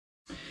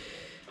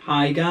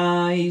Hi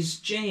guys,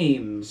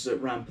 James at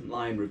Rampant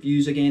Lion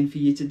Reviews again for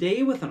you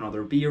today with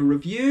another beer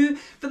review.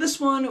 For this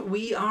one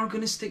we are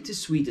going to stick to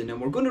Sweden and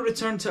we're going to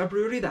return to a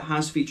brewery that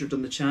has featured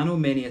on the channel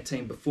many a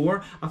time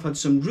before. I've had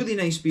some really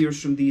nice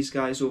beers from these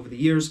guys over the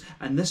years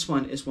and this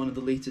one is one of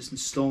the latest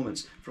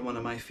installments from one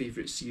of my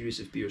favourite series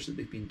of beers that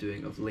they've been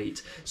doing of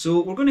late. So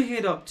we're going to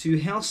head up to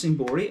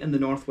Helsingborg in the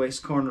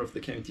northwest corner of the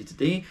county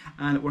today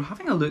and we're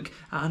having a look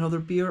at another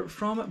beer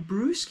from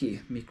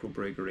Brewski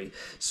Mikrobryggeri.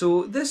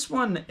 So this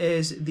one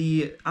is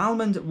the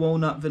Almond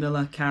Walnut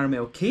Vanilla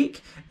Caramel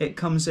Cake. It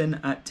comes in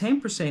at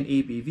 10%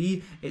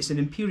 ABV. It's an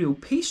Imperial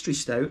Pastry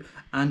Stout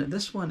and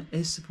this one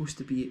is supposed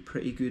to be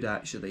pretty good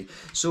actually.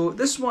 So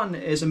this one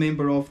is a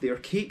member of their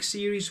Cake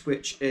series,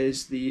 which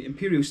is the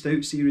Imperial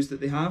Stout series that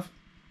they have.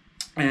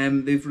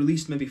 They've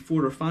released maybe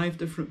 4 or 5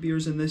 different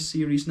beers in this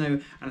series now,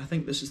 and I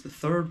think this is the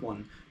third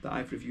one that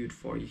I've reviewed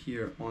for you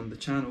here on the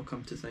channel,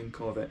 come to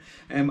think of it.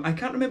 I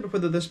can't remember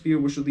whether this beer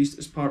was released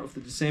as part of the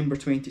December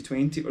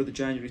 2020 or the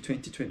January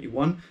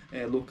 2021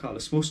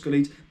 Lokalis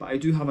Moskalid, but I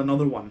do have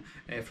another one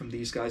from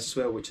these guys as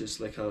well, which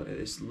is like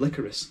it's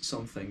licorice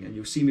something, and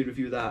you'll see me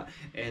review that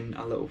in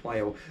a little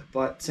while.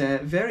 But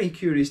very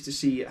curious to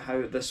see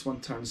how this one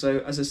turns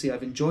out. As I say,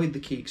 I've enjoyed the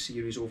Cake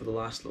series over the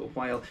last little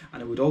while,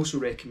 and I would also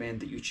recommend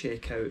that you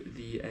check out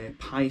the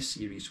Pie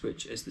series,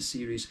 which is the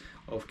series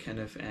of kind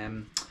of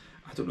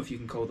I don't know if you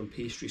can call them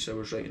pastry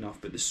sours right enough,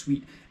 but the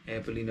sweet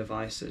Berliner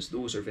Weisses,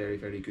 those are very,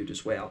 very good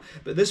as well.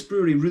 But this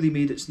brewery really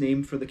made its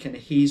name for the kind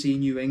of hazy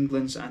New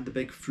Englands and the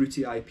big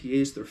fruity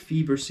IPAs. Their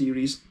Fever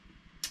series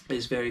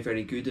is very,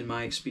 very good in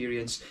my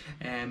experience.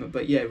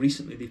 But yeah,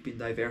 recently they've been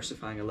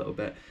diversifying a little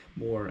bit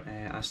more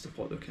as to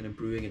what they're kind of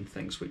brewing and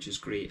things, which is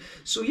great.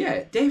 So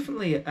yeah,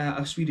 definitely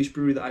a Swedish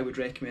brewery that I would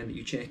recommend that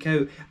you check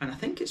out. And I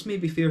think it's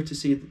maybe fair to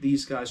say that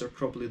these guys are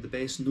probably the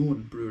best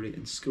known brewery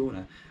in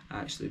Skåne.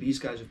 Actually, these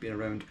guys have been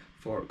around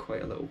for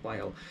quite a little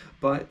while.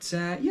 But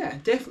yeah,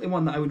 definitely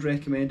one that I would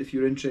recommend if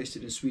you're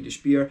interested in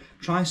Swedish beer.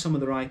 Try some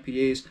of their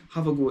IPAs,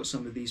 have a go at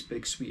some of these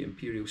big sweet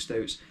Imperial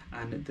Stouts,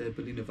 and the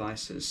Berliner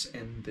Weisses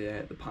in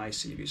the Pie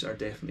series are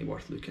definitely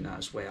worth looking at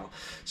as well.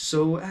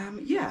 So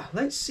yeah,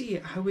 let's see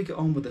how we get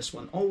on with this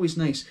one. Always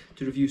nice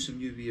to review some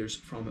new beers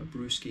from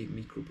Brewski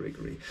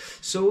Mikrobryggeri.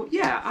 So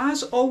yeah,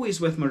 as always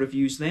with my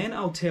reviews then,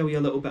 I'll tell you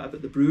a little bit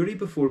about the brewery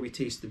before we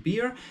taste the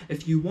beer.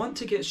 If you want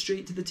to get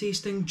straight to the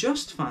tasting,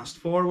 just fast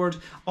forward.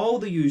 All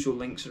the usual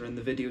links are in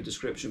the video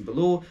description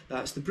below.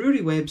 That's the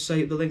brewery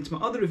website, the link to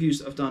my other reviews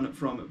that I've done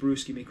from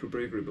Brewski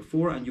Mikrobryggeri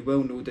before, and you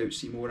will no doubt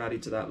see more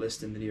added to that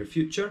list in the near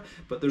future.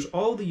 But there's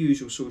all the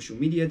usual social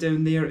media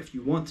down there. If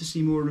you want to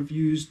see more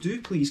reviews,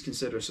 do please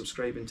consider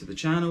subscribing to the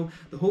channel.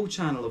 The whole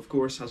channel, of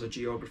course, has a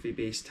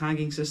geography-based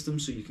tagging system,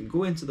 so you can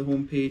go into the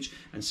homepage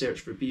and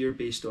search for beer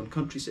based on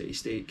country, city,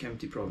 state,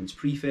 county, province,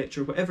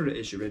 prefecture, whatever it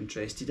is you're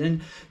interested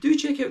in. Do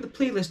check out the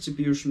playlists of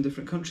beers from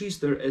different countries.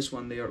 There is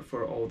one there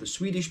for all the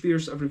Swedish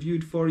beers I've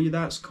reviewed for you.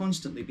 That's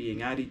constantly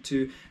being added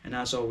to, and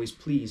as always,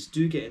 please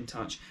do get in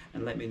touch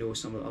and let me know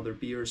some of the other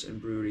beers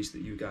and breweries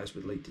that you guys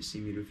would like to see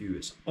me review.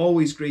 It's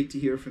always great to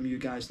hear from you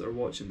guys that are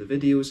watching the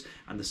videos,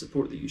 and the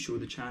support that you show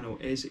the channel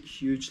is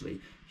hugely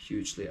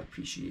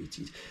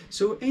appreciated.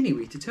 So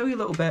anyway, to tell you a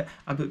little bit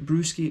about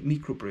Brewski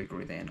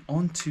Mikrobryggeri then,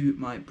 on to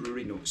my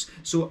brewery notes.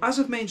 So as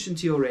I've mentioned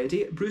to you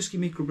already, Brewski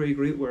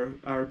Mikrobryggeri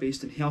are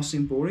based in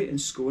Helsingborg in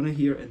Skåne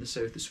here in the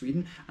south of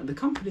Sweden, and the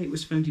company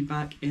was founded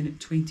back in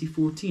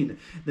 2014.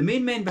 The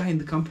main men behind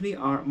the company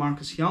are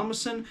Marcus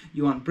Hjalmarsson,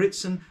 Johan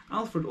Britsen,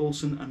 Alfred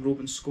Olsson and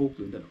Robin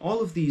Skoglund, and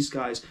all of these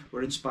guys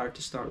were inspired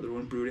to start their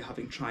own brewery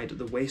having tried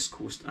the West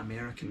Coast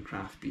American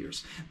craft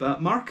beers.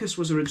 But Marcus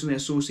was originally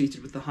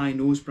associated with the High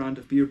Nose brand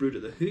of beer brewed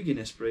at the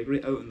Höganäs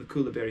Brewery out in the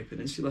Kullaberg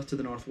Peninsula to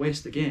the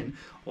northwest again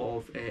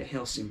of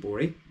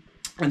Helsingborg.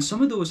 And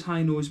some of those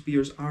high nose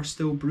beers are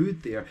still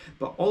brewed there,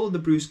 but all of the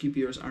Brewski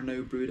beers are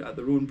now brewed at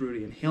their own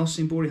brewery in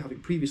Helsingborg, having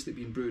previously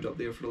been brewed up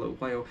there for a little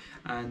while.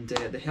 And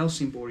the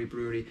Helsingborg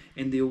brewery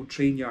in the old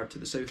train yard to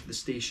the south of the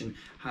station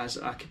has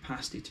a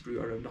capacity to brew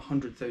around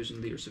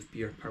 100,000 litres of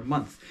beer per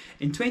month.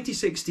 In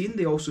 2016,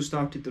 they also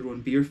started their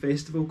own beer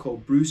festival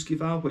called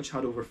Brewskival, which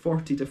had over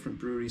 40 different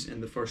breweries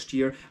in the first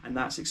year, and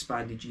that's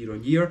expanded year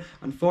on year.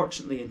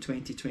 Unfortunately, in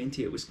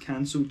 2020, it was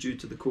cancelled due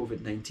to the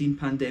COVID-19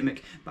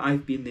 pandemic, but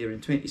I've been there in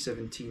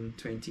 2017,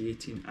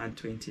 2018 and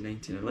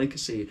 2019, and like I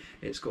say,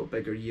 it's got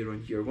bigger year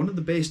on year. One of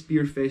the best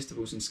beer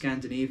festivals in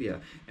Scandinavia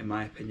in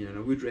my opinion, and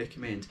I would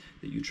recommend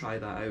that you try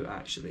that out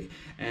actually.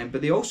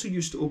 But they also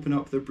used to open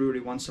up their brewery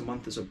once a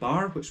month as a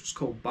bar, which was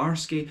called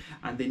Barski,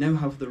 and they now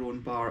have their own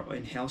bar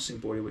in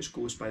Helsingborg which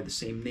goes by the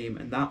same name,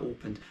 and that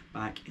opened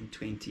back in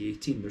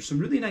 2018. There's some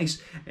really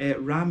nice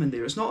ramen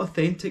there. It's not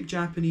authentic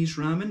Japanese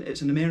ramen,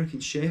 it's an American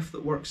chef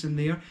that works in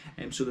there,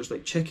 so there's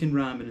like chicken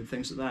ramen and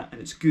things like that,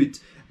 and it's good.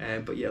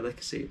 but yeah, like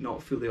I say,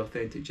 not fully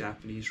authentic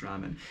Japanese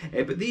ramen.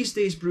 But these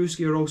days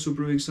Brewski are also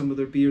brewing some of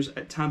their beers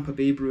at Tampa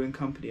Bay Brewing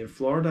Company in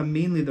Florida,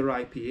 mainly their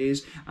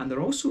IPAs, and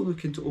they're also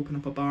looking to open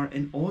up a bar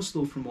in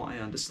Oslo from what I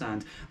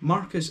understand.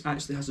 Marcus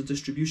actually has a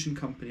distribution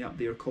company up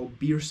there called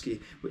Brewski,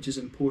 which is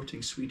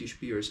importing Swedish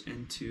beers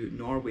into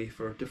Norway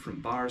for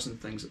different bars and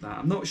things like that.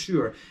 I'm not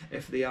sure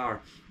if they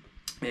are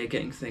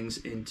getting things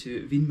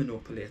into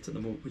Vinmonopolet at the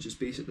moment, which is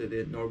basically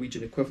the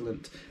Norwegian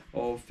equivalent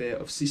of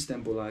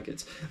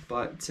Systembolaget.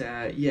 But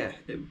yeah,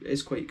 it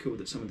is quite cool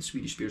that some of the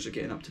Swedish beers are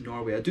getting up to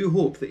Norway. I do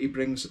hope that he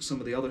brings some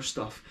of the other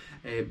stuff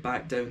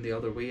back down the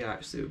other way.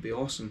 Actually, it would be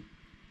awesome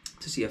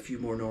to see a few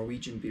more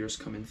Norwegian beers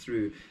coming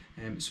through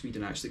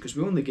Sweden, actually, because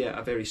we only get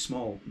a very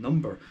small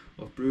number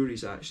of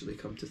breweries, actually,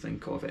 come to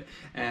think of it.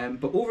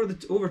 But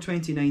over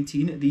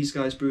 2019, these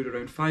guys brewed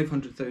around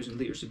 500,000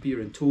 litres of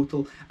beer in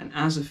total, and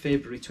as of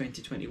February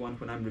 2021,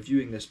 when I'm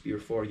reviewing this beer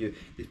for you,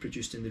 they've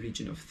produced in the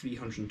region of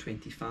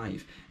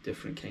 325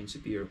 different kinds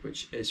of beer,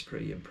 which is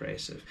pretty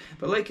impressive.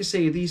 But like I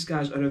say, these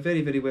guys are a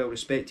very, very well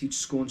respected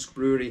Skånsk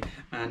brewery,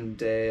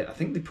 and I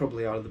think they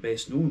probably are the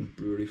best known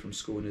brewery from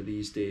Skåne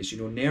these days.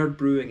 You know, Nerd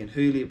Brewing and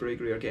Huli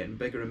Bryggeri are getting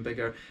bigger and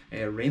bigger.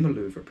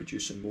 Remerlöv are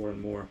producing more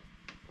and more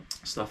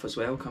stuff as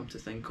well, come to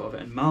think of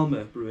it, and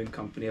Malmö Brewing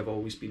Company have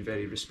always been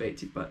very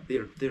respected, but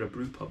they're a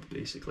brew pub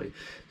basically.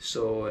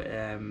 So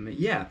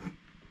yeah,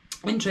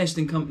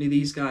 interesting company,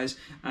 these guys,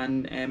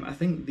 and I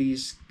think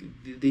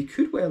they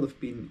could well have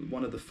been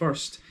one of the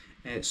first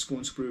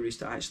Skånsk breweries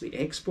to actually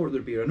export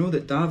their beer. I know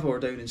that Davor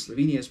down in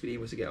Slovenia has been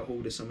able to get a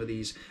hold of some of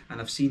these,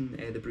 and I've seen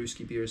the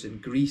Brewski beers in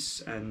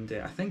Greece, and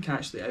I think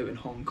actually out in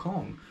Hong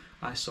Kong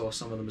I saw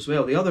some of them as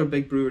well. The other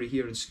big brewery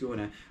here in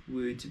Skåne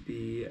would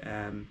be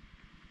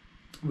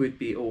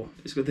oh,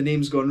 it's got the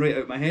name's gone right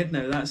out of my head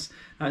now. That's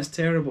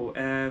terrible.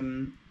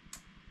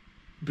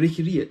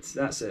 Bryggeriet,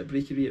 that's it,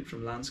 Bryggeriet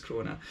from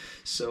Landskrona.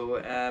 So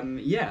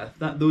yeah,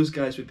 those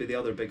guys would be the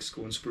other big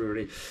Skånsk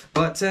brewery.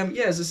 But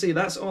yeah, as I say,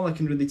 that's all I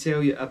can really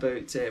tell you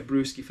about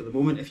Brewski for the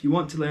moment. If you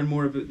want to learn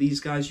more about these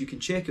guys, you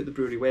can check out the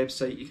brewery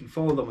website, you can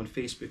follow them on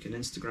Facebook and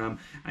Instagram,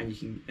 and you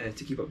can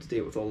to keep up to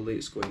date with all the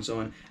latest goings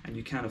on, and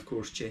you can of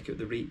course check out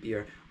the Rate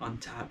Beer,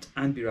 Untappd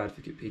and Beer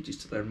Advocate pages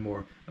to learn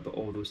more about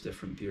all those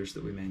different beers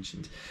that we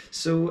mentioned.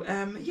 So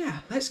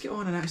yeah, let's get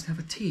on and actually have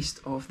a taste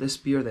of this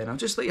beer then. I'll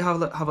just let you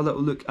have a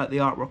little look at the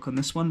artwork on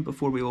this one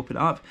before we open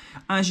it up.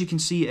 As you can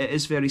see, it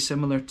is very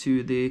similar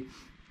to the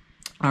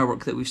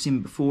artwork that we've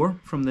seen before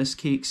from this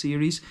cake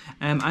series.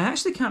 I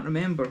actually can't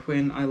remember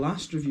when I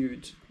last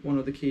reviewed one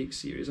of the cake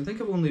series. I think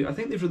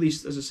they've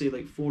released, as I say,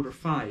 like 4 or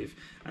 5,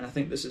 and I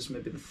think this is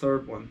maybe the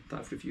third one that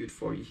I've reviewed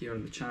for you here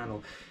on the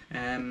channel.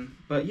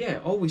 But yeah,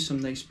 always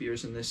some nice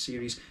beers in this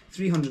series.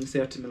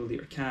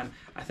 330ml can.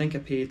 I think I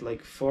paid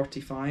like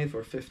 45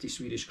 or 50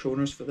 Swedish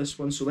kroners for this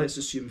one, so let's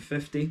assume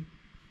 50.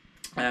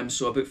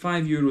 So about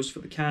 €5 for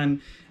the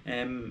can,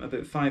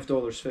 about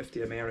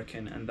 $5.50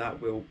 American, and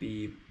that will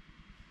be,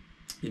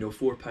 you know,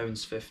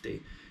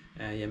 £4.50.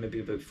 Yeah, maybe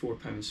about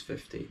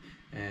 £4.50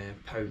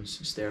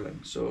 pounds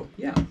sterling. So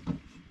yeah,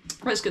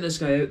 let's get this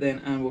guy out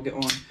then, and we'll get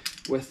on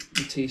with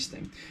the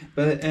tasting.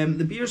 But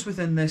the beers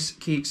within this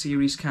cake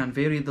series can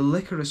vary. The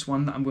licorice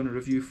one that I'm going to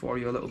review for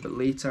you a little bit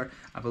later,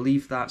 I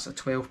believe that's a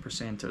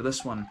 12%er.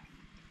 This one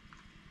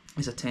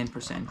is a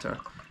 10%er.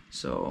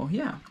 So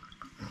yeah,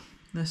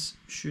 this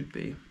should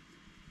be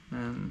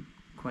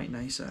quite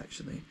nice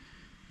actually.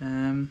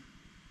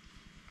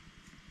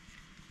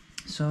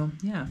 So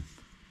yeah,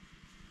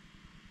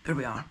 there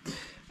we are.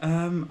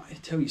 I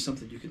tell you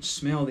something, you can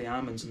smell the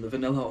almonds and the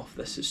vanilla off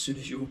this as soon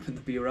as you open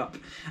the beer up.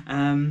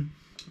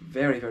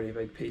 Very, very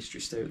big pastry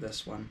stout,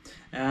 this one.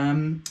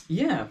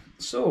 Yeah,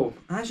 so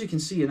as you can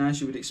see and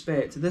as you would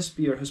expect, this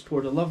beer has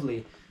poured a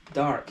lovely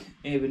dark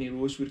ebony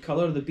rosewood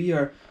colour. The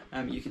beer,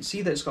 you can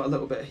see that it's got a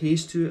little bit of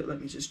haze to it.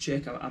 Let me just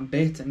check out. I'm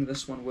betting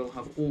this one will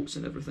have oats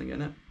and everything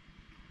in it.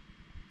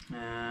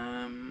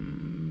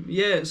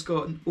 Yeah, it's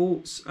got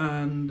oats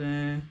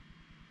and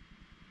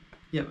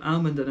yeah,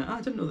 almond in it. I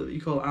didn't know that you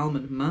call it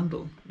almond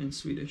mandel in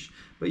Swedish.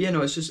 But yeah,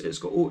 no, it's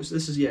got oats.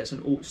 This is, yeah, it's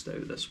an oat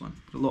stout, this one.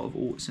 A lot of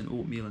oats and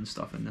oatmeal and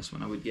stuff in this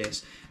one, I would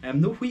guess.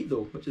 No wheat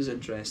though, which is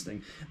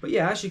interesting. But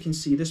yeah, as you can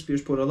see, this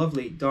beer's poured a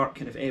lovely dark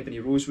kind of ebony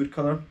rosewood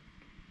colour,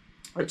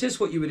 which is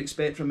what you would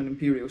expect from an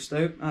Imperial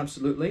stout,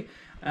 absolutely.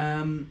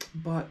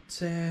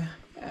 Yeah,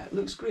 it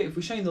looks great. If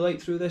we shine the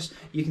light through this,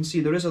 you can see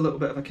there is a little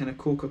bit of a kind of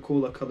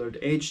Coca-Cola coloured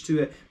edge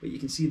to it, but you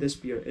can see this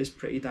beer is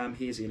pretty damn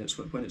hazy, and it's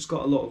when it's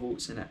got a lot of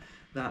oats in it,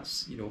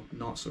 that's, you know,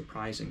 not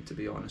surprising, to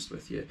be honest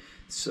with you.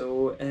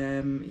 So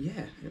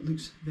yeah, it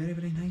looks very,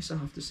 very nice, I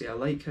have to say. I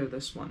like how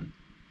this one,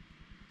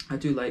 I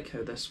do like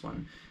how this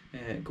one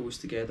goes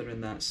together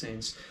in that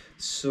sense.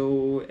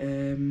 So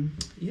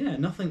yeah,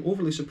 nothing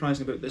overly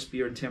surprising about this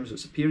beer in terms of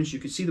its appearance. You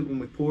could see that when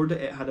we poured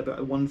it, it had about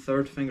a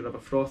 1/3 finger of a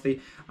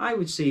frothy, I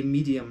would say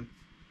medium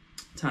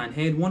tan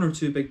head, 1 or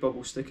 2 big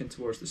bubbles sticking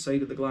towards the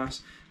side of the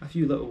glass, a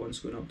few little ones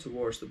going up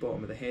towards the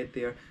bottom of the head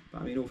there,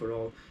 but I mean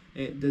overall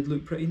it did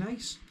look pretty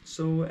nice.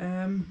 So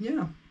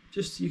yeah,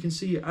 just, you can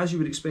see, as you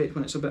would expect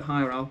when it's a bit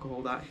higher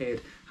alcohol, that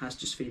head has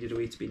just faded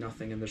away to be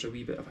nothing, and there's a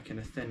wee bit of a kind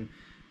of thin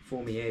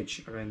foamy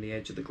edge around the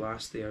edge of the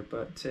glass there.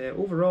 But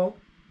overall,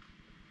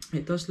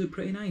 it does look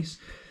pretty nice.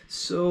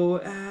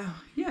 So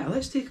yeah,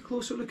 let's take a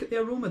closer look at the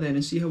aroma then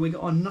and see how we get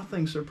on.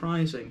 Nothing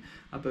surprising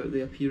about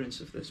the appearance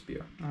of this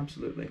beer,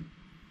 absolutely.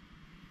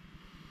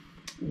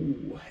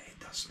 Ooh, it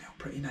does smell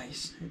pretty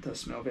nice. It does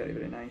smell very,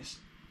 very nice.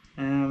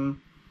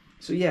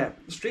 So yeah,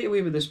 straight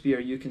away with this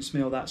beer, you can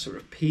smell that sort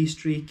of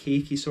pastry,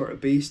 cakey sort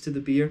of base to the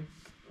beer,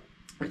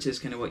 which is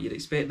kind of what you'd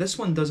expect. This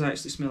one does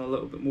actually smell a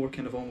little bit more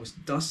kind of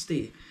almost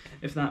dusty,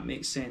 if that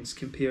makes sense,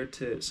 compared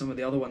to some of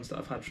the other ones that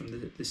I've had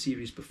from the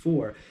series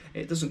before.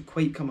 It doesn't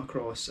quite come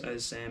across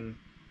as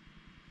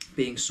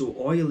being so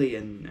oily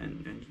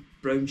and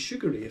brown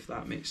sugary, if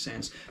that makes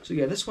sense. So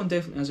yeah, this one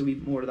definitely has a wee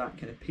more of that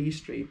kind of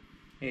pastry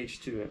edge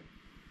to it.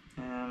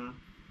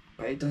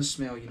 But it does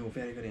smell, you know,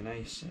 very, very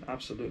nice,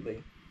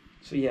 absolutely.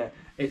 So yeah,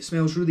 it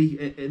smells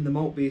really, in the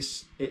malt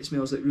base, it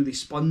smells like really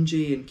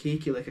spongy and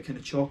cakey, like a kind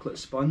of chocolate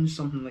sponge,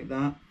 something like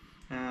that.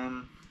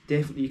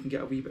 Definitely you can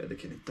get a wee bit of the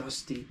kind of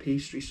dusty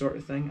pastry sort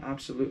of thing,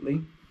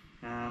 absolutely.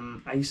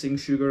 Icing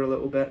sugar a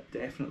little bit,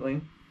 definitely.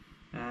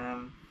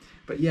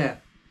 But yeah,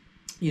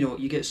 you know,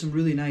 you get some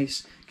really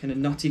nice kind of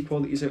nutty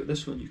qualities out of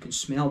this one. You can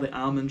smell the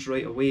almonds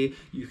right away.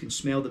 You can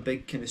smell the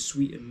big kind of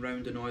sweet and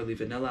round and oily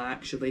vanilla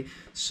actually.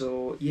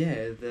 So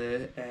yeah,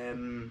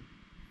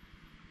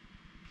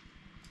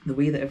 the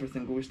way that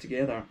everything goes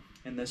together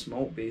in this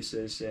malt base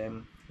is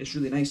it's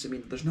really nice. I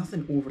mean, there's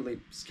nothing overly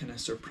kind of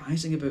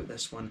surprising about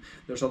this one.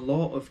 There's a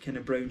lot of kind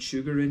of brown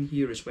sugar in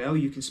here as well.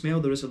 You can smell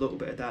there is a little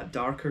bit of that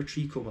darker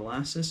treacle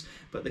molasses,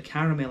 but the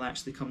caramel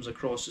actually comes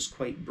across as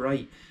quite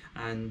bright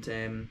and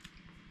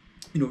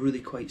you know, really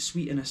quite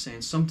sweet in a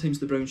sense. Sometimes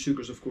the brown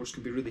sugars, of course,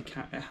 can be really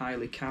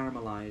highly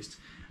caramelized,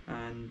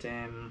 and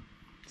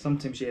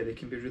sometimes, yeah, they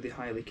can be really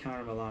highly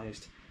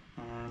caramelized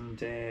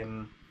and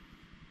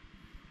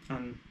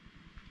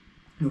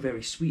you know,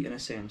 very sweet in a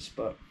sense.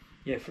 But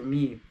yeah, for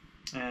me,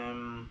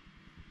 yeah,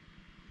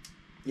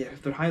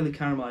 if they're highly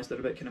caramelized, they're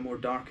a bit kind of more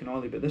dark and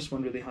oily. But this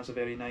one really has a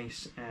very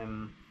nice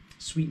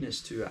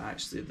sweetness to it.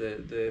 Actually,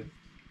 the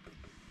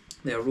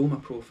aroma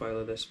profile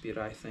of this beer,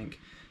 I think,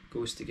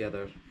 goes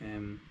together.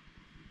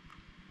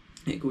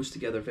 It goes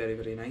together very,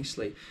 very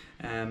nicely.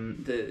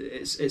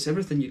 It's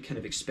everything you'd kind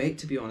of expect,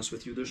 to be honest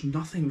with you. There's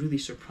nothing really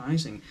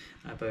surprising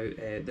about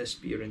this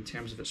beer in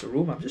terms of its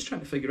aroma. I'm just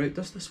trying to figure out,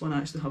 does this one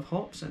actually have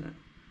hops in it?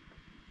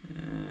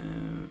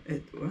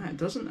 Well, it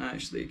doesn't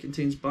actually. It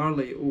contains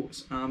barley,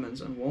 oats, almonds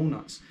and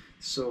walnuts.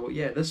 So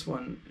yeah, this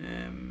one,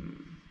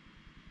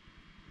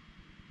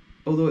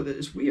 although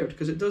it's weird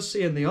because it does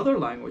say in the other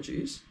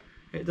languages,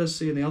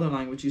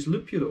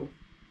 lupulo.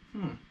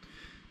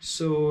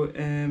 So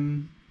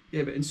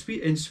yeah, but in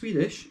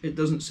Swedish it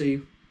doesn't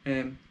say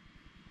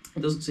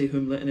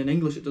humle, and in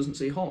English it doesn't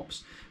say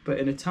hops. But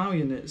in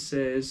Italian it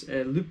says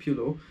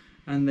lupulo,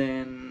 and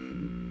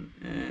then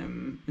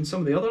in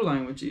some of the other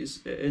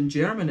languages, in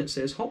German it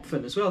says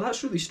Hopfen as well.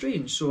 That's really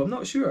strange. So I'm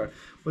not sure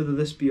whether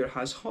this beer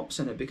has hops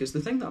in it, because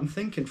the thing that I'm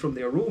thinking from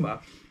the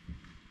aroma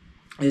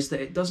is that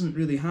it doesn't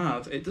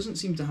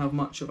seem to have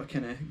much of a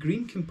kind of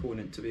green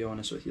component, to be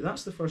honest with you.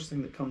 That's the first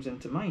thing that comes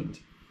into mind.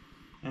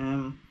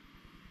 I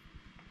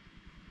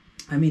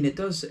mean, it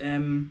does,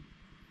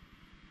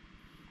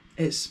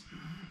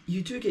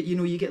 you do get, you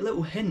know, you get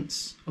little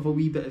hints of a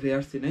wee bit of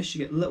earthiness,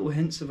 you get little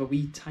hints of a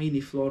wee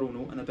tiny floral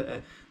note and a bit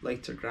of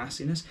lighter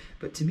grassiness,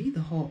 but to me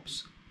the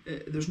hops,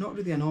 there's not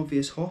really an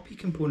obvious hoppy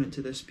component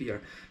to this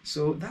beer,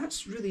 so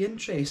that's really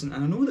interesting.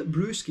 And I know that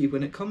Brewski,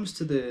 when it comes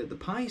to the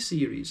pie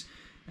series,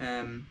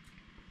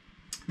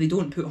 they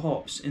don't put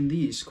hops in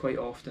these quite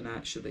often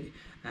actually.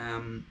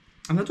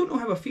 And I don't know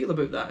how I feel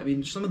about that. I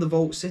mean, some of the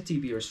Vault City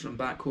beers from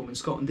back home in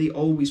Scotland, they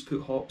always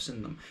put hops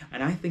in them,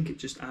 and I think it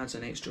just adds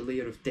an extra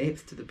layer of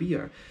depth to the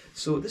beer.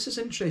 So this is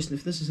interesting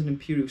if this is an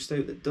Imperial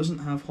Stout that doesn't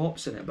have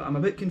hops in it, but I'm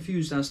a bit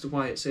confused as to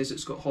why it says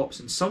it's got hops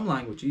in some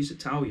languages,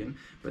 Italian,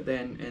 but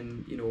then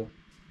in, you know,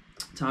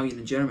 Italian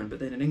and German, but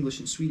then in English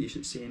and Swedish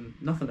it's saying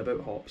nothing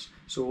about hops.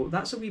 So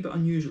that's a wee bit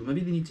unusual.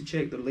 Maybe they need to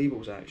check their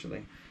labels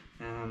actually.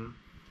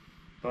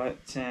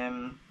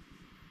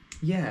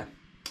 Yeah,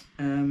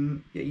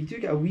 you do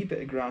get a wee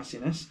bit of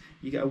grassiness,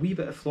 you get a wee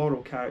bit of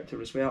floral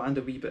character as well, and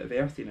a wee bit of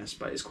earthiness,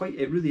 but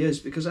it really is,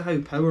 because of how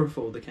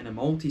powerful the kind of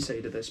malty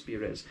side of this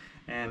beer is,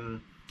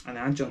 and the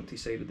adjuncty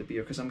side of the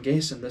beer, because I'm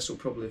guessing this will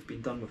probably have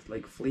been done with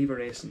like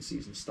flavour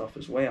essences and stuff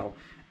as well,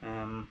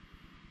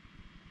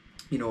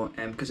 you know,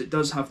 because it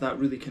does have that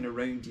really kind of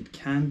rounded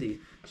candy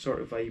sort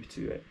of vibe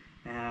to it,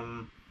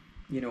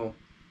 you know.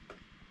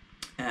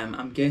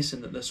 I'm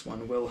guessing that this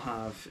one will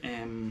have,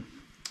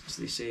 as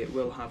they say, it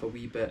will have a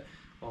wee bit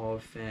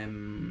of,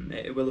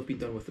 it will have been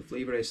done with the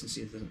flavour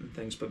essences and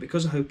things, but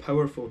because of how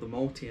powerful the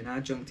malty and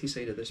adjuncty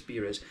side of this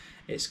beer is,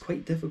 it's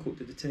quite difficult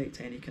to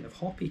detect any kind of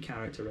hoppy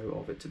character out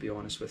of it, to be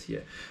honest with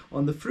you.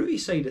 On the fruity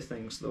side of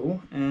things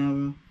though,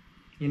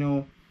 you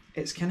know,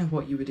 it's kind of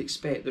what you would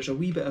expect. There's a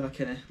wee bit of a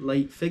kind of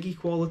light figgy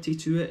quality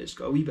to it, it's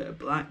got a wee bit of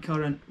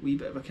blackcurrant, a wee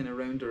bit of a kind of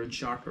rounder and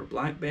sharper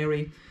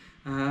blackberry,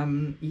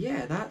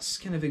 yeah, that's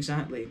kind of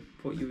exactly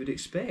what you would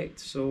expect.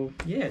 So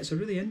yeah, it's a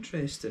really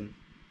interesting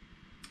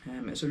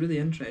kind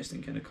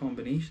of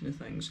combination of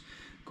things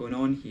going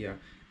on here.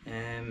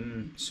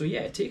 So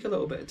yeah, take a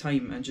little bit of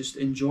time and just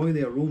enjoy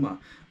the aroma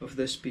of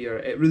this beer.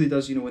 It really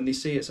does, you know, when they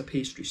say it's a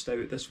pastry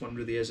stout, this one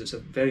really is. It's a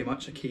very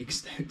much a cake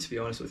stout, to be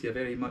honest with you,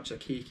 very much a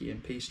cakey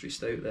and pastry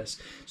stout, this.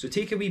 So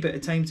take a wee bit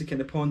of time to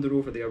kind of ponder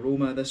over the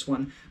aroma of this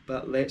one,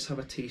 but let's have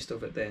a taste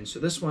of it then. So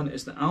this one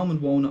is the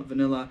Almond Walnut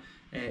Vanilla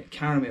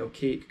Caramel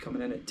Cake,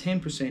 coming in at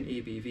 10%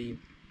 ABV.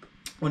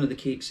 One of the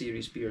cake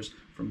series beers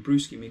from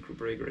Brewski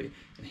Mikrobryggeri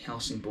in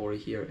Helsingborg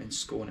here in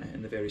Skåne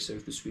in the very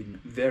south of Sweden.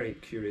 Very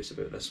curious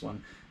about this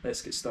one.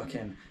 Let's get stuck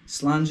in.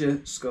 Slange,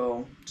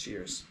 skål,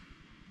 cheers.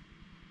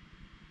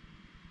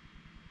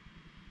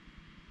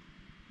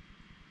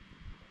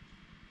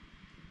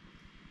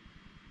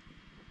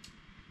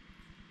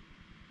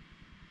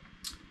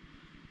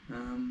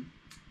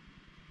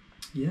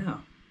 Yeah,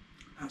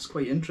 that's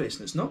quite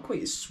interesting. It's not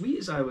quite as sweet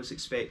as I was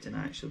expecting,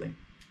 actually.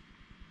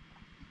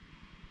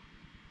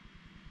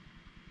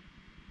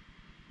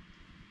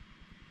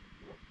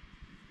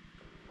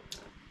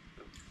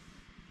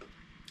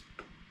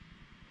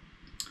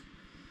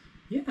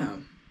 Yeah.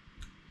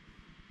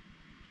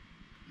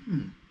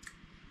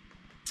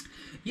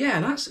 Yeah,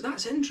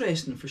 that's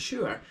interesting for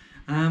sure.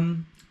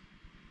 That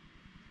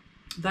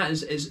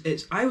is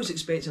it's. I was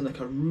expecting like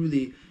a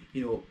really,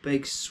 you know,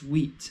 big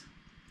sweet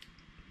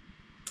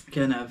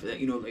kind of,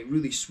 you know, like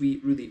really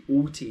sweet, really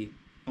oaty,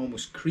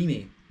 almost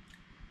creamy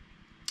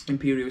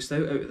Imperial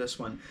Stout out of this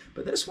one.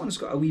 But this one's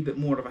got a wee bit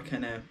more of a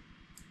kind of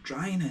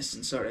dryness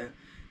and sort of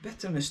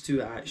bitterness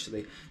to it,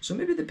 actually. So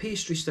maybe the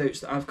pastry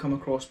stouts that I've come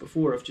across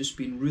before have just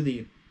been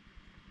really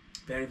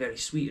very, very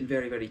sweet and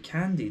very, very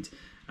candied.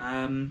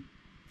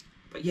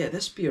 But yeah,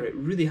 this beer, it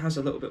really has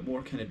a little bit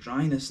more kind of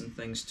dryness and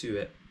things to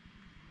it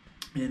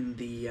in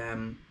the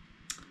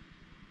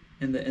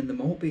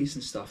malt base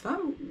and stuff. That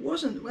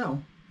wasn't,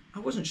 well, I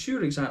wasn't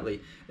sure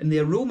exactly. In the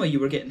aroma you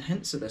were getting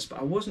hints of this, but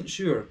I wasn't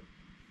sure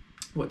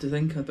what to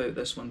think about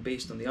this one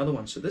based on the other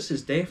one. So this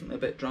is definitely a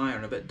bit drier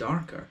and a bit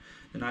darker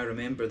than I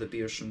remember the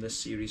beers from this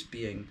series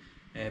being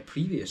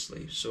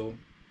previously. So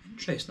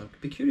interesting. I'd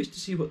be curious to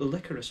see what the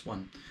licorice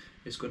one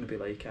is going to be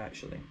like,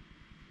 actually.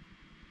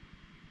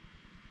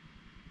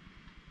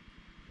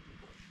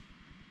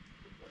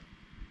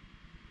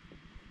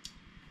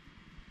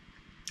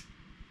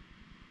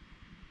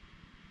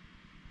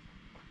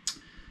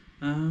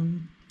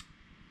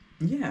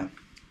 Yeah,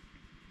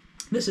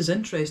 this is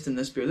interesting,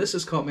 this beer. This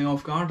has caught me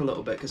off guard a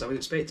little bit because I was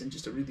expecting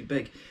just a really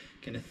big,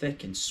 kind of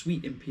thick and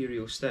sweet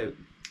Imperial Stout.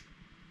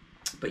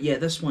 But yeah,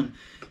 this one,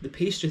 the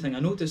pastry thing, I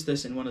noticed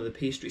this in one of the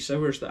pastry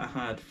sours that I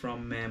had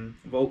from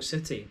Vault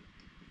City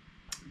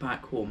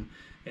back home.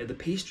 The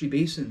pastry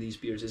base in these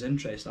beers is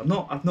interesting.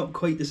 I've not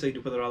quite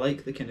decided whether I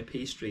like the kind of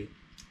pastry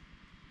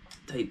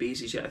type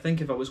bases yet. I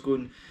think if I was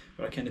going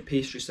for a kind of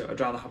pastry stout,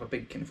 I'd rather have a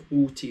big kind of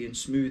oaty and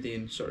smoothie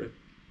and sort of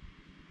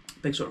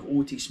big sort of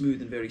oaty, smooth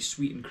and very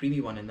sweet and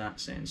creamy one in that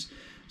sense.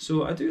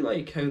 So I do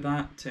like how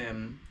that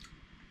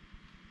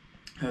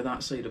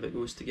side of it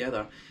goes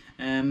together.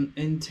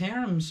 In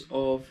terms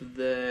of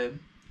the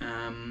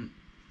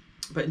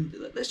but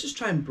let's just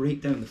try and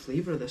break down the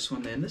flavour of this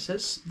one then. This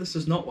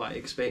is not what I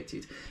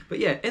expected. But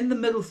yeah, in the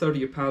middle third of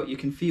your palate you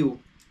can feel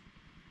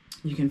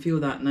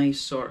that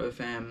nice sort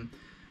of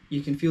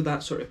you can feel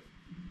that sort of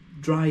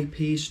dry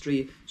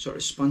pastry, sort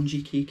of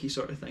spongy, cakey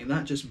sort of thing.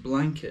 That just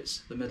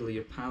blankets the middle of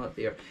your palate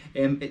there.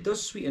 It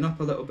does sweeten up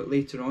a little bit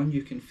later on.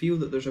 You can feel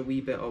that there's a wee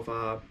bit of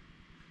a,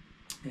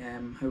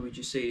 how would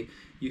you say,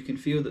 you can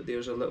feel that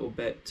there's a little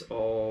bit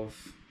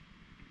of,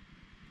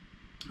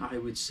 I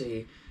would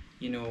say,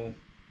 you know,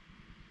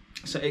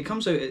 so it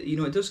comes out, you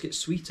know, it does get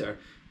sweeter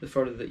the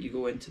further that you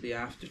go into the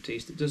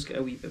aftertaste. It does get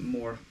a wee bit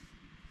more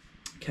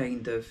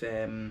kind of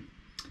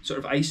sort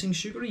of icing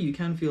sugary. You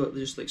can feel it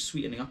just like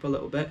sweetening up a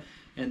little bit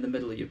in the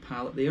middle of your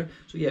palate there.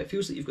 So yeah, it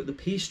feels like you've got the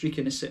pastry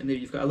kind of sitting there,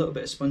 you've got a little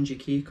bit of spongy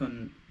cake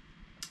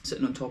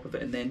sitting on top of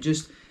it, and then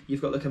just you've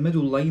got like a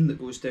middle line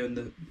that goes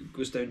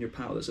down your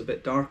palate that's a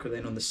bit darker.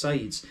 Then on the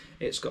sides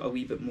it's got a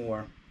wee bit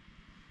more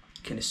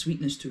kind of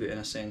sweetness to it in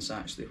a sense,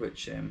 actually,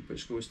 which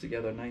goes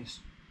together nice.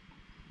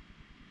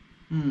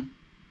 You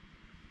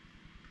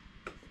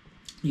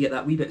get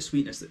that wee bit of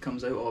sweetness that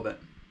comes out of it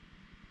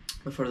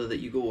the further that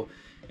you go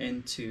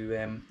into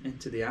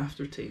the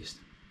aftertaste.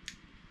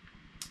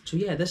 So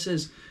yeah, this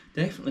is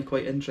definitely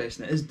quite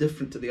interesting. It is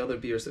different to the other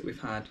beers that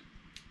we've had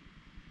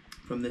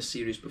from this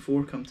series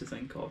before, come to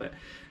think of it.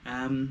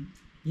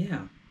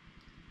 Yeah.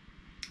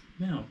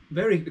 Yeah,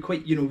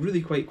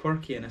 really quite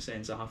quirky in a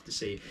sense, I have to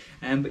say.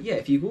 But yeah,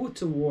 if you go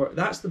toward,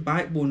 that's the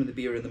backbone of the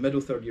beer in the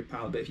middle third of your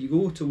palate, but if you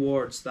go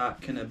towards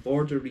that kind of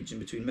border region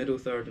between middle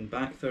third and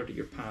back third of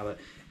your palate,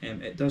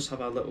 it does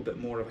have a little bit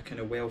more of a kind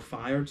of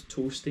well-fired,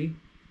 toasty.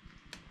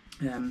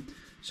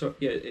 So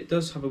yeah, it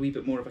does have a wee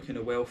bit more of a kind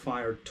of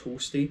well-fired,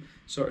 toasty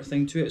sort of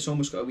thing to it. It's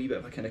almost got a wee bit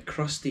of a kind of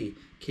crusty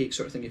cake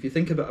sort of thing. If you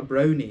think about a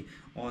brownie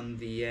on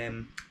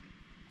the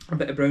a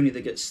bit of brownie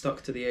that gets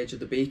stuck to the edge of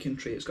the bacon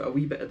tray. It's got a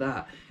wee bit of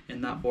that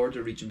in that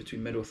border region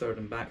between middle third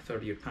and back third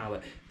of your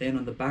palate. Then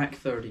on the back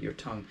third of your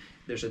tongue,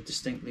 there's a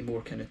distinctly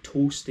more kind of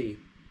toasty,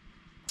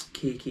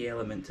 cakey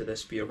element to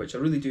this beer, which I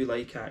really do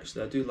like.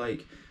 Actually, I do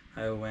like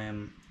how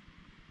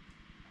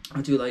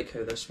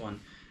this one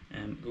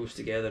goes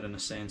together in a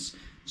sense.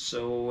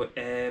 So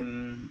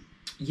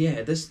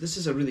yeah, this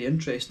is a really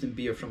interesting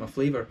beer from a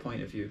flavour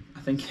point of view.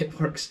 I think it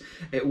works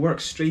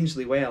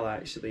strangely well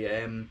actually.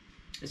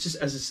 It's just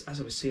as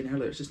I was saying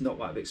earlier, it's just not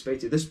what I've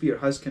expected. This beer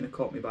has kind of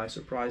caught me by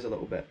surprise a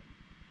little bit.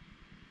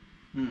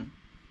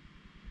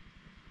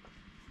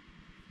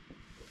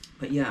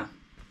 But yeah,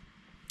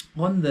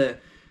 on the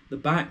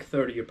back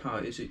third of your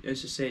palate,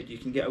 as I said, you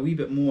can get a wee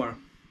bit more.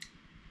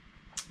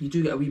 You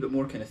do get a wee bit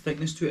more kind of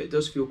thickness to it. It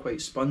does feel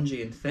quite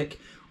spongy and thick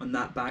on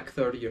that back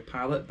third of your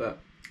palate, but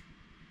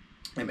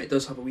it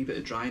does have a wee bit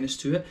of dryness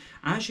to it.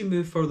 As you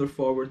move further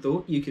forward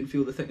though, you can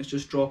feel the thickness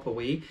just drop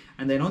away,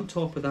 and then on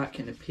top of that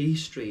kind of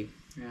pastry,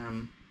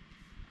 on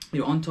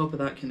top of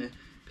that kind of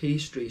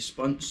pastry,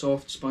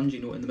 soft, spongy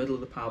note in the middle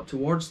of the palate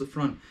towards the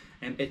front,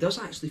 it does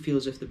actually feel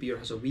as if the beer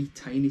has a wee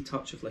tiny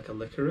touch of like a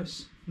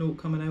licorice note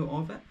coming out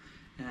of it.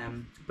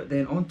 But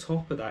then on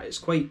top of that, it's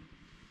quite,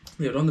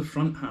 on the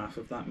front half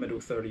of that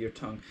middle third of your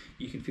tongue,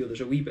 you can feel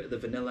there's a wee bit of the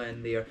vanilla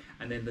in there,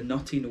 and then the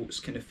nutty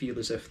notes kind of feel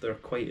as if they're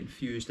quite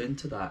infused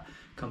into that,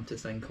 come to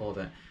think of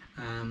it.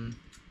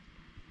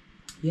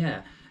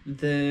 Yeah,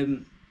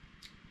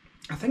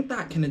 I think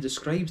that kind of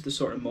describes the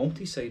sort of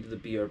malty side of the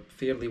beer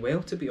fairly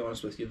well, to be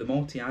honest with you, the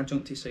malty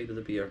adjuncty side of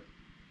the beer.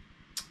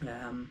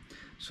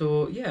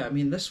 So yeah, I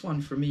mean, this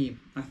one for me,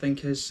 I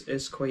think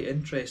is quite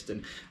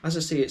interesting. As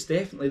I say, it's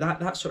definitely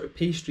that sort of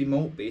pastry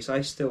malt base.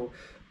 I'm still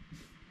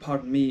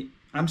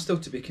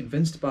to be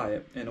convinced by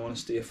it, in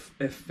honesty. If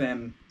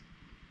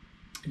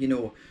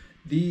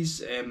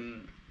these,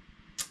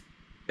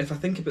 if I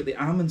think about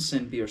the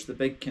Amundsen beers, the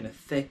big kind of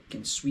thick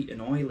and sweet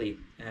and oily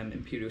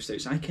Imperial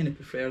stouts, I kind of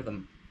prefer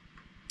them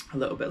a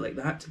little bit like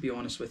that, to be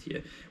honest with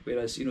you.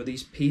 Whereas,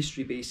 these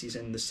pastry bases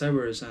in the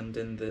sours and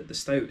in the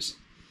stouts,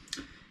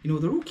 they're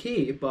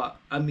okay, but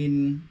I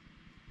mean,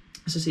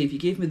 as I say, if you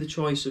gave me the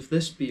choice of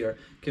this beer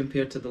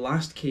compared to the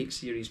last Cake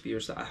Series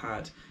beers that I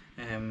had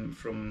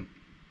from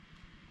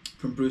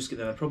Brewski,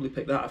 then I'd probably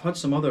pick that. I've had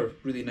some other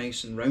really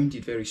nice and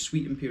rounded, very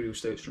sweet Imperial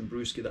stouts from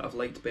Brewski that I've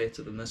liked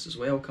better than this as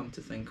well, come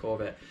to think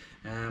of it.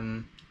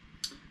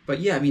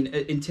 But yeah, I mean,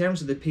 in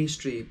terms of the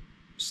pastry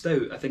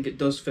stout, I think it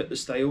does fit the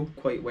style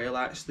quite well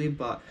actually,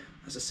 but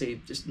as I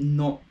say, just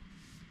not,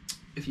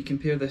 if you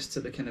compare this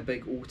to the kind of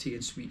big oaty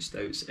and sweet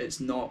stouts, it's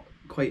not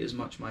quite as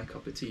much my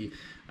cup of tea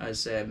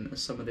as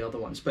some of the other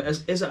ones. But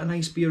is it a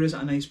nice beer? Is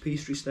it a nice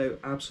pastry stout?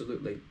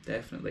 Absolutely,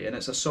 definitely. And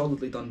it's a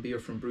solidly done beer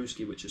from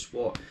Brewski, which is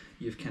what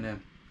you've kind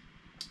of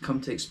come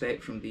to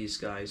expect from these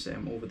guys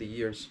over the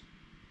years.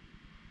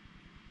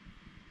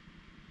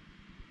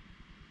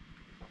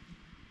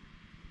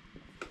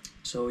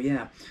 So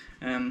yeah,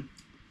 it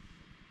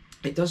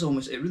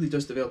really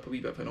does develop a wee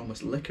bit of an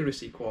almost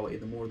licoricey quality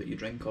the more that you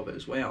drink of it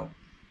as well.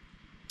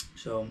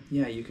 So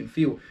yeah, you can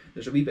feel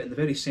there's a wee bit in the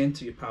very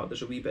centre of your palate,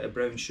 there's a wee bit of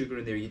brown sugar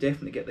in there. You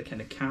definitely get the kind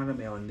of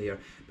caramel in there,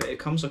 but it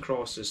comes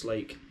across as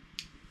like,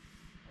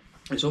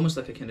 it's almost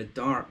like a kind of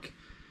dark,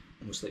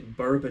 almost like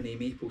bourbony,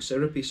 maple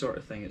syrupy sort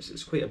of thing.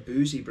 It's quite a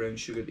boozy brown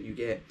sugar that you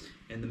get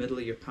in the middle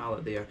of your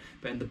palate there.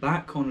 But in the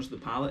back corners of the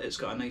palate, it's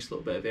got a nice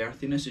little bit of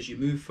earthiness. As you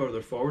move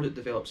further forward, it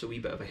develops a wee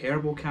bit of a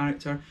herbal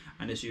character,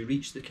 and as you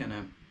reach the kind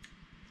of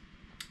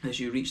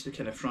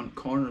front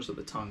corners of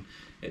the tongue,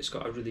 it's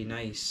got a really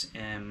nice,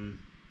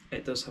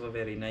 it does have a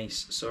very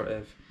nice sort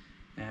of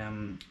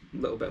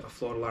little bit of a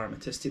floral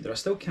aromaticity there. I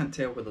still can't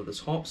tell whether there's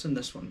hops in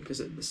this one, because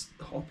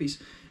the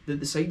hoppies,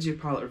 the sides of your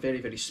palate are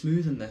very, very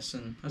smooth in this,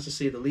 and as I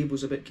say, the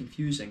label's a bit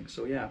confusing,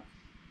 so yeah.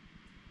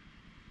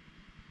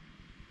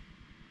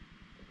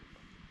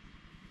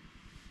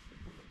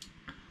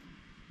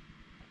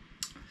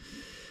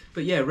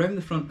 But yeah, around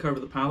the front curve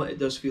of the palate, it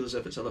does feel as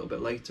if it's a little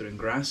bit lighter and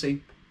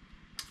grassy.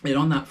 And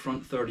on that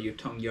front third of your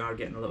tongue, you are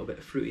getting a little bit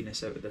of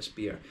fruitiness out of this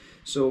beer.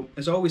 So,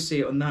 as I always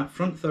say, on that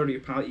front third of your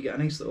palate, you get a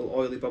nice little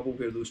oily bubble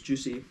where those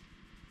juicy,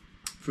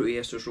 fruity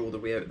esters roll their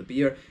way out of the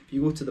beer. If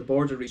you go to the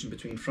border region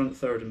between front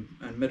third and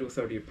middle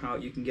third of your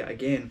palate, you can get,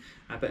 again,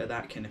 a bit of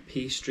that kind of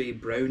pastry,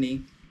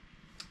 brownie,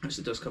 as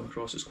it does come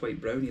across as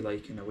quite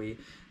brownie-like in a way.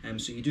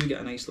 So you do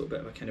get a nice little bit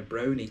of a kind of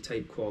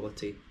brownie-type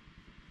quality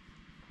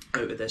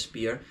out of this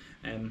beer,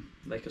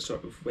 like a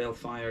sort of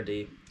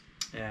well-fired,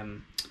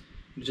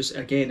 just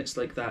again, it's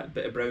like that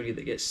bit of brownie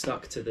that gets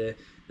stuck to the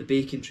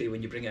bacon tray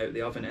when you bring it out of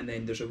the oven, and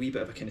then there's a wee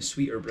bit of a kind of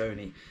sweeter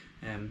brownie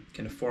kind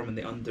of forming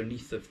the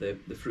underneath of the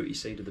fruity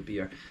side of the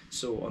beer.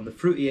 So on the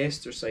fruity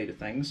ester side of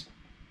things,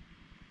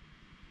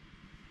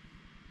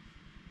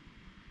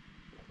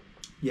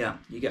 yeah,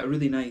 you get a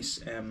really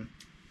nice,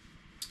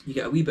 you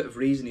get a wee bit of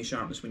raisiny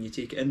sharpness when you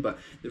take it in, but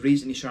the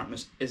raisiny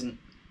sharpness isn't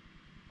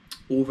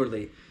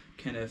overly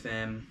kind of,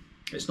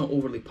 it's not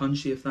overly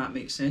punchy, if that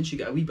makes sense. You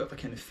get a wee bit of a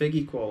kind of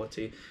figgy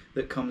quality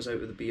that comes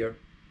out of the beer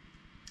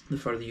the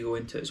further you go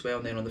into it as well.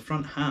 And then on the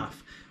front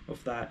half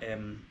of that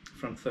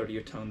front third of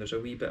your tongue, there's a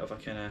wee bit of a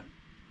kind of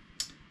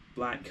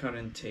black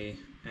curranty.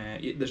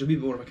 There's a wee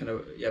bit more of a kind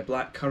of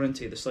black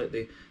curranty, the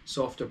slightly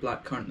softer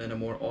black currant, and a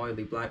more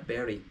oily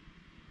blackberry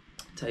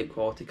type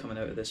quality coming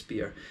out of this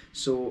beer.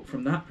 So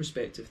from that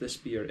perspective, this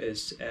beer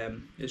is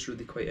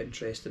really quite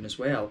interesting as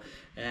well.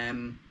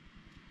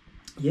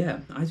 Yeah,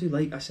 I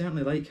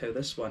certainly like how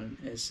this one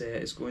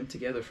is going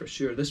together for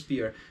sure. This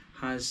beer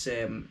has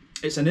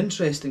it's an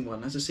interesting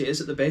one. As I say,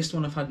 is it the best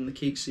one I've had in the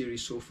cake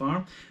series so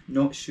far?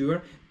 Not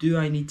sure. Do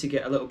I need to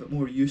get a little bit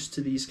more used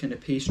to these kind of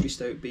pastry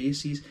stout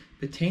bases?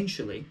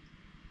 Potentially.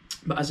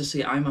 But as I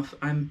say,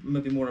 I'm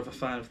maybe more of a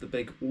fan of the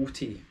big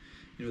oaty,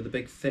 you know, the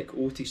big thick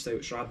oaty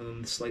stouts rather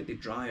than the slightly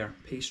drier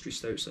pastry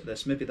stouts like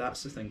this. Maybe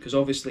that's the thing, because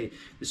obviously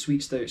the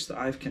sweet stouts that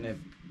I've kind of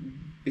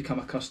become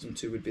accustomed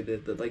to would be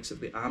the likes of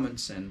the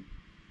Amundsen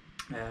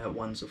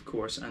ones, of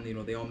course, and you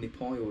know, the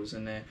Omnipoyos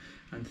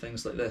and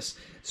things like this.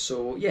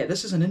 So yeah,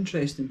 this is an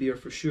interesting beer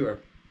for sure.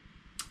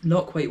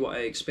 Not quite what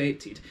I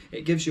expected.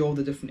 It gives you all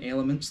the different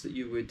elements that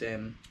you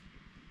would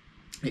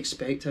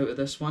expect out of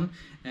this one.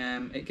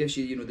 It gives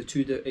you, you know,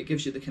 it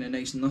gives you the kind of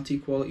nice nutty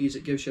qualities.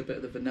 It gives you a bit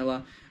of the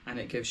vanilla, and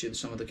it gives you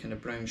some of the kind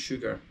of brown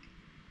sugar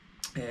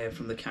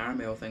from the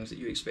caramel things that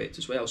you expect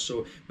as well.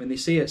 So when they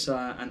say it's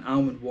an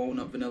almond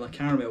walnut vanilla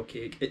caramel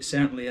cake, it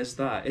certainly is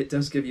that. It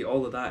does give you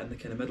all of that in the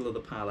kind of middle of the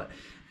palate.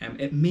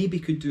 It maybe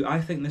could do,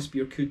 I think this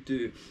beer could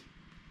do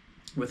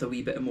with a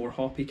wee bit of more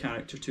hoppy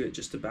character to it,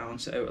 just to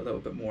balance it out a little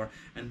bit more,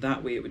 and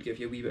that way it would give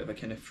you a wee bit of a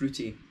kind of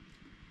fruity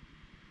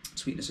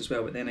sweetness as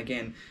well. But then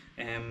again,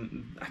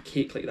 a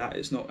cake like that,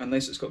 it's not,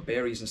 unless it's got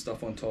berries and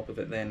stuff on top of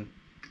it, then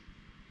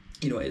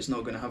you know, it's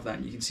not going to have that.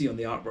 And you can see on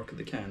the artwork of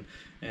the can,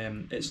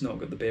 it's not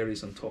got the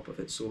berries on top of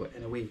it, so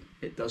in a way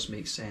it does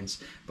make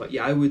sense. But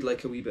yeah, I would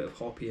like a wee bit of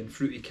hoppy and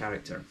fruity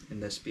character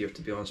in this beer,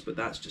 to be honest, but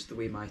that's just the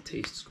way my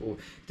tastes go.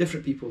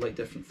 Different people like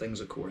different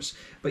things, of course.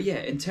 But yeah,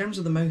 in terms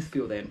of the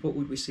mouthfeel then, what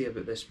would we say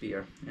about this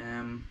beer?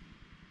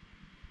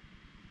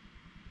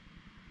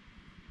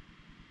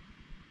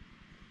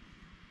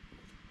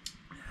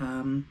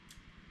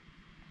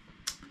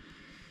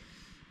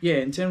 Yeah,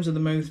 in terms of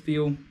the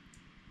mouthfeel,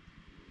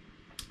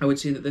 I would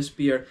say that this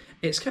beer,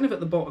 it's kind of at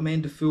the bottom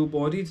end of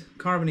full-bodied.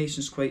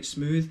 Carbonation's quite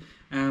smooth.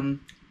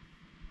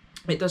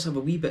 It does have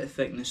a wee bit of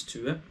thickness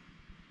to it,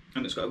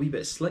 and it's got a wee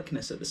bit of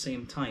slickness at the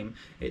same time.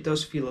 It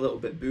does feel a little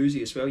bit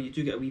boozy as well. You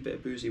do get a wee bit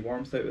of boozy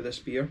warmth out of this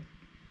beer,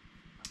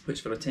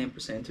 which for a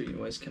 10%er, you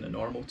know, is kind of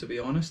normal, to be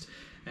honest.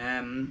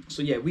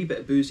 So yeah, a wee bit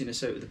of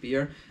booziness out of the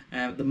beer.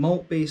 The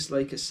malt base,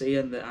 like I say,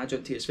 and the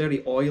adjunct, it's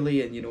very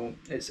oily, and you know,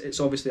 it's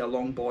obviously a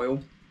long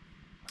boil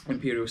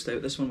Imperial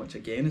Stout, this one, which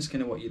again is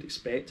kind of what you'd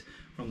expect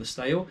from the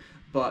style.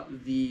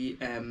 But the,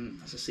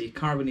 as I say,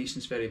 carbonation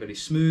is very, very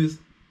smooth.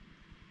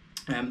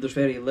 There's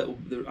very little,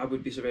 I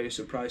would be very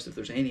surprised if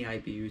there's any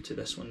IBU to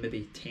this one,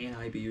 maybe 10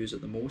 IBUs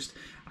at the most.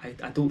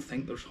 I don't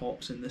think there's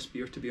hops in this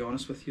beer, to be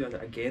honest with you.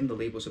 Again, the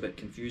label's a bit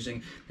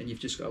confusing, and you've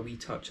just got a wee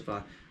touch of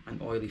an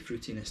oily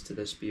fruitiness to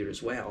this beer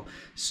as well.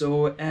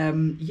 So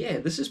yeah,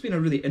 this has been a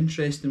really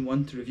interesting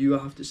one to review,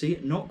 I have to say.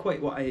 Not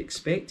quite what I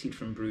expected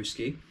from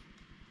Brewski,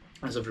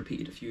 as I've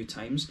repeated a few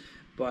times,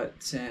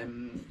 but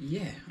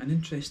yeah, an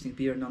interesting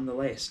beer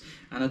nonetheless.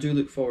 And I do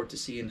look forward to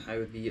seeing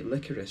how the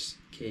licorice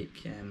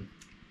cake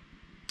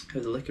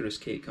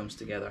comes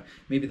together.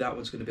 Maybe that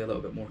one's going to be a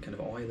little bit more kind of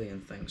oily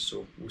and things,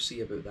 so we'll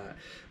see about that.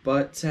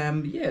 But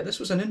yeah, this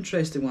was an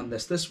interesting one.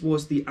 This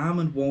was the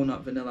Almond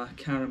Walnut Vanilla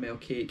Caramel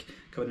Cake,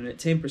 coming in at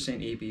 10%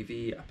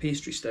 ABV, a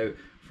pastry stout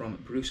from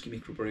Brewski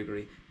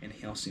Mikrobryggeri in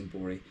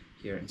Helsingborg,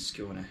 here in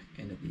Skåne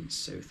in the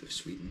south of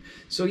Sweden.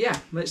 So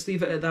yeah, let's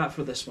leave it at that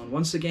for this one.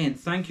 Once again,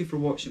 thank you for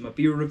watching my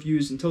beer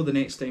reviews. Until the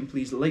next time,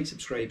 please like,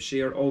 subscribe,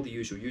 share, all the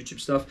usual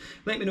YouTube stuff.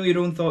 Let me know your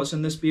own thoughts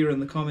on this beer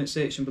in the comment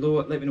section below.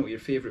 Let me know what your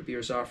favourite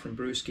beers are from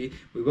Brewski.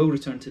 We will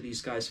return to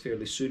these guys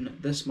fairly soon.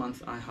 This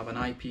month I have an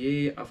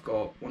IPA, I've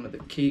got one of the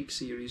cake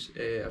series,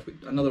 I've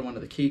got another one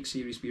of the cake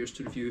series beers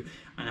to review,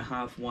 and I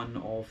have one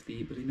of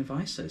the Berliner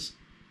Weisses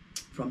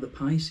from the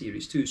pie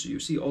series too, so you'll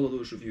see all of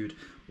those reviewed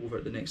over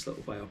the next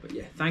little while. But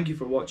yeah, thank you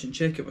for watching.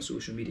 Check out my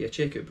social media,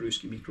 check out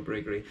Brewski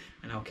Mikrobryggeri,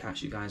 and I'll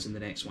catch you guys in the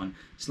next one.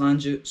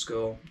 Slange,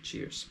 skål,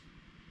 cheers.